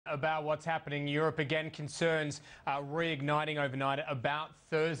about what's happening in Europe. Again, concerns reigniting overnight about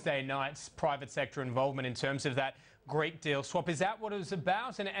Thursday night's private sector involvement in terms of that Greek deal swap. Is that what it was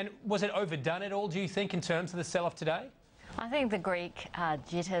about? And was it overdone at all, do you think, in terms of the sell-off today? I think the Greek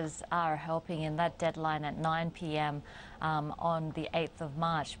jitters are helping in that deadline at 9 p.m. On the 8th of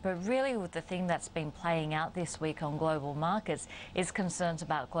March. But really, with the thing that's been playing out this week on global markets is concerns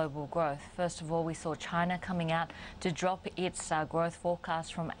about global growth. First of all, we saw China coming out to drop its growth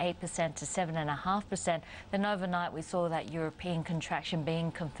forecast from 8% to 7.5%. Then overnight, we saw that European contraction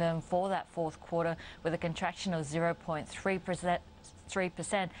being confirmed for that fourth quarter with a contraction of 0.3%.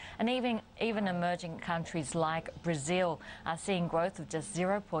 And even emerging countries like Brazil are seeing growth of just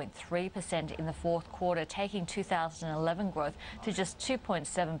 0.3% in the fourth quarter, taking 2011 growth to just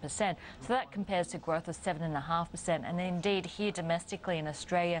 2.7%. So that compares to growth of 7.5%. And indeed, here domestically in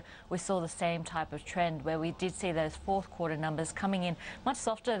Australia, we saw the same type of trend where we did see those fourth quarter numbers coming in much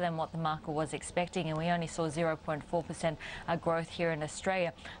softer than what the market was expecting, and we only saw 0.4% growth here in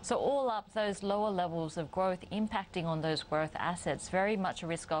Australia. So all up, those lower levels of growth impacting on those growth assets. Very much a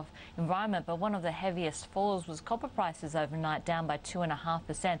risk-off environment, but one of the heaviest falls was copper prices overnight, down by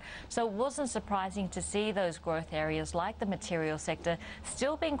 2.5%. So it wasn't surprising to see those growth areas like the material sector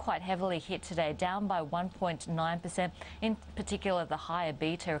still being quite heavily hit today, down by 1.9%. In particular, the higher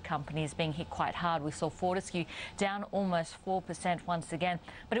beta companies being hit quite hard. We saw Fortescue down almost 4% once again,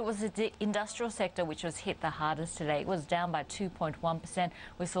 but it was the industrial sector which was hit the hardest today. It was down by 2.1%.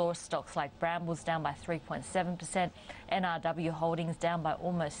 We saw stocks like Brambles down by 3.7%, NRW Holdings down by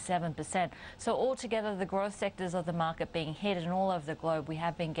almost 7%. So altogether, the growth sectors of the market being hit, and all over the globe we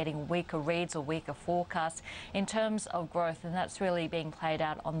have been getting weaker reads or weaker forecasts in terms of growth, and that's really being played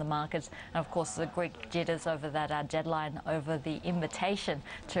out on the markets. And of course, the Greek jitters over that deadline, over the invitation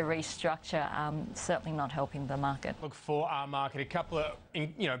to restructure, certainly not helping the market. Look, for our market, a couple of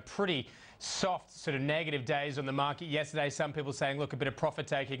pretty soft sort of negative days on the market yesterday. Some people saying, look, a bit of profit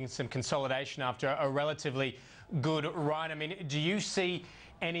taking, some consolidation after a relatively good run. I mean, do you see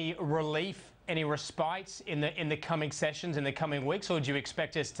any relief, any respite in the coming sessions, in the coming weeks, or do you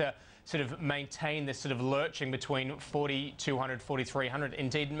expect us to sort of maintain this sort of lurching between 4,200, 4,300,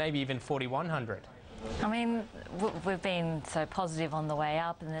 indeed maybe even 4,100? I mean, we've been so positive on the way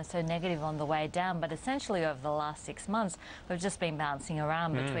up and then so negative on the way down, but essentially over the last 6 months, we've just been bouncing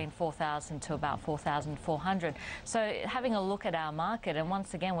around between 4,000 to about 4,400. So having a look at our market, and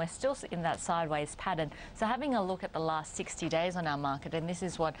once again, we're still in that sideways pattern. So having a look at the last 60 days on our market, and this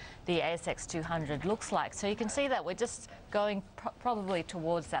is what the ASX 200 looks like. So you can see that we're just going probably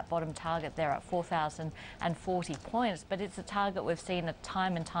towards that bottom target there at 4,040 points, but it's a target we've seen it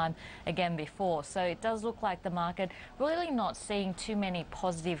time and time again before. So it does look like the market really not seeing too many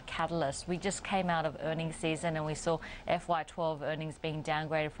positive catalysts. We just came out of earnings season and we saw FY12 earnings being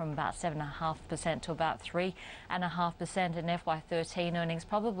downgraded from about 7.5% to about 3.5%, and FY13 earnings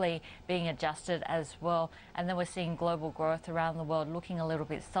probably being adjusted as well. And then we're seeing global growth around the world looking a little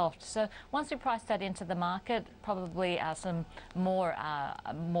bit soft. So once we price that into the market, probably some more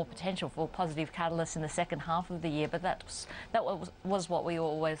potential for positive catalysts in the second half of the year. But that was what we were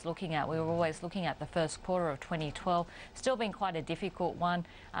always looking at. We were always looking at the first quarter of 2012, still being quite a difficult one.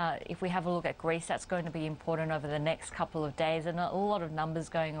 If we have a look at Greece, that's going to be important over the next couple of days, and a lot of numbers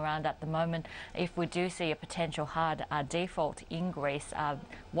going around at the moment. If we do see a potential hard default in Greece,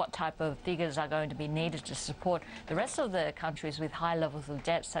 what type of figures are going to be needed to support the rest of the countries with high levels of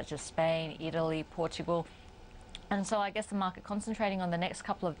debt, such as Spain, Italy, Portugal? And so I guess the market concentrating on the next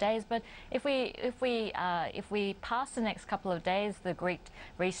couple of days. But if we pass the next couple of days, the Greek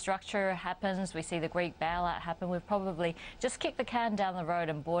restructure happens, we see the Greek bailout happen, we've probably just kicked the can down the road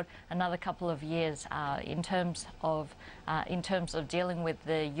and bought another couple of years in terms of dealing with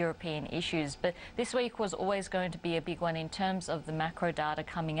the European issues. But this week was always going to be a big one in terms of the macro data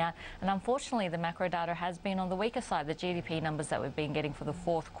coming out. And unfortunately, the macro data has been on the weaker side. The GDP numbers that we've been getting for the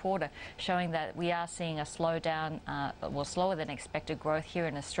fourth quarter showing that we are seeing a slowdown, slower than expected growth here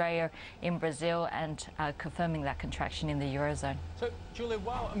in Australia, in Brazil, and confirming that contraction in the Eurozone. So, Julia,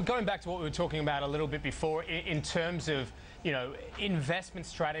 while I'm going back to what we were talking about a little bit before, in terms of investment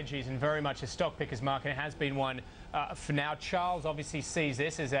strategies and very much a stock pickers market, it has been one for now. Charles obviously sees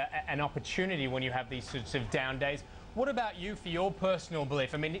this as an opportunity when you have these sorts of down days. What about you for your personal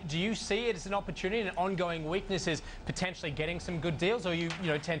belief? I mean, do you see it as an opportunity, an ongoing weakness is potentially getting some good deals, or you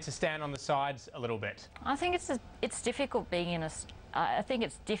tend to stand on the sides a little bit? I think it's difficult being in I think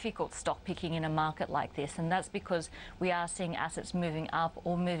it's difficult stock picking in a market like this, and that's because we are seeing assets moving up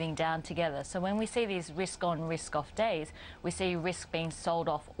or moving down together. So when we see these risk on, risk off days, we see risk being sold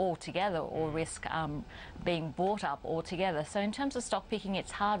off altogether or risk being bought up altogether. So in terms of stock picking,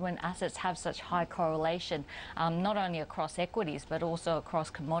 it's hard when assets have such high correlation, not only across equities but also across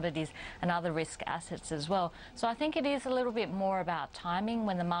commodities and other risk assets as well. So I think it is a little bit more about timing.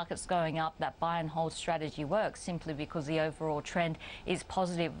 When the market's going up, that buy and hold strategy works simply because the overall trend is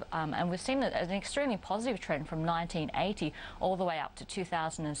positive, and we've seen an extremely positive trend from 1980 all the way up to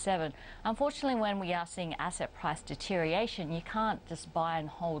 2007. Unfortunately, when we are seeing asset price deterioration, you can't just buy and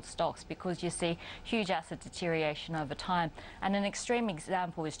hold stocks because you see huge asset deterioration over time. And an extreme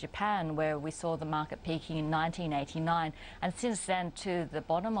example is Japan, where we saw the market peaking in 1989, and since then, to the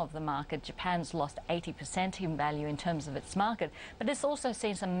bottom of the market, Japan's lost 80% in value in terms of its market, but it's also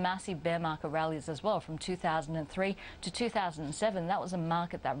seen some massive bear market rallies as well. From 2003 to 2007, that was a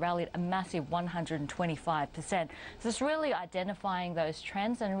market that rallied a massive 125%. So it's really identifying those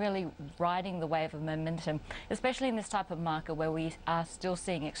trends and really riding the wave of momentum, especially in this type of market where we are still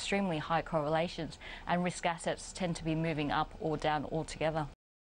seeing extremely high correlations and risk assets tend to be moving up or down altogether.